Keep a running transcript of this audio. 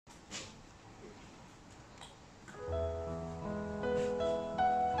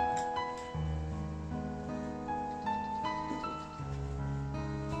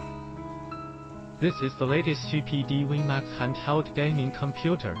This is the latest GPD WIN Max handheld gaming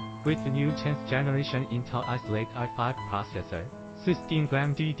computer, with the new 10th generation Intel Ice Lake i5 processor,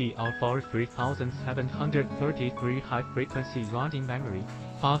 16GB DDR4 3733 high-frequency running memory,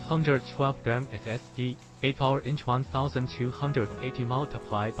 512GB SSD, 8-inch 1280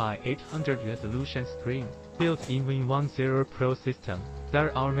 multiplied by 800 resolution screen, built-in Win 10 Pro system.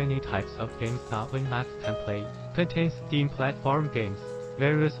 There are many types of games that WIN Max can play. Contains Steam platform games,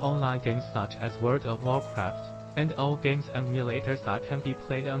 various online games such as World of Warcraft, and all games and emulators that can be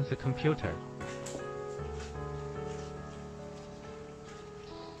played on the computer.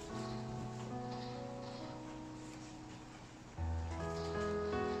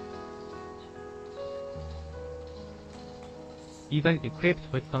 Even equipped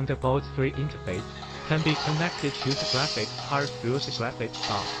with Thunderbolt 3 interface, can be connected to the graphics card through the graphics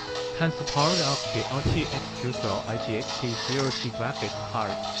hub. Can support up to RTX 2 IGHT 0G graphics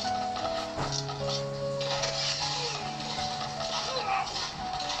card.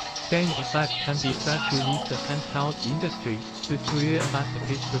 Game effect can be set to lead the handheld industry. The 3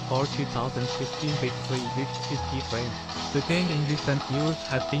 masterpiece before 2015 basically reached 50 frames. The game in recent years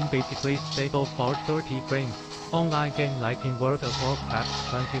has been basically stable for 30 frames. Online game like in World of Warcraft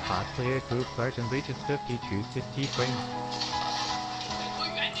 25-player group version reaches 50 to 60 frames.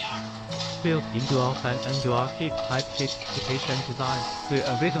 Built-in dual fan and dual heat pipe heat dissipation design, the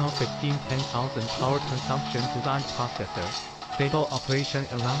original 15-10000 power consumption design processor. Stable operation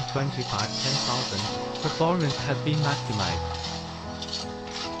around 25-10000. Performance has been maximized.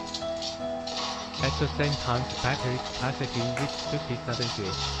 At the same time, the battery capacity reached 57 GB.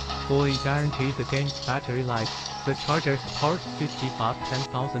 Fully guaranteed the game's battery life. The charger supports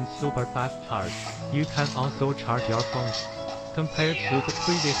 55-10000 super fast charge. You can also charge your phone. Compared to the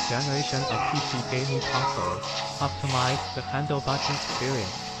previous generation of PC gaming consoles, optimized the handle button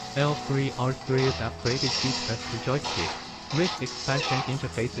experience. L3 R3's upgraded features to joystick, rich expansion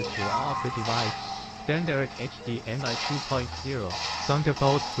interfaces to all of the device, standard HDMI 2.0,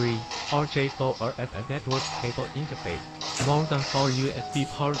 Thunderbolt 3, RJ4 RF network cable interface, more than 4 USB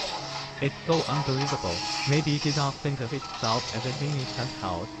ports. It's so unbelievable. Maybe did not think of itself as a mini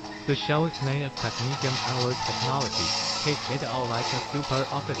handheld. The shell is made of magnesium alloy technology. Take it out like a super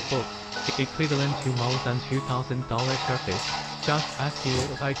office book, equivalent to more than $2,000 surface. Just ask the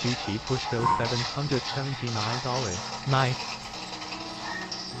IGT push those $779. Nice.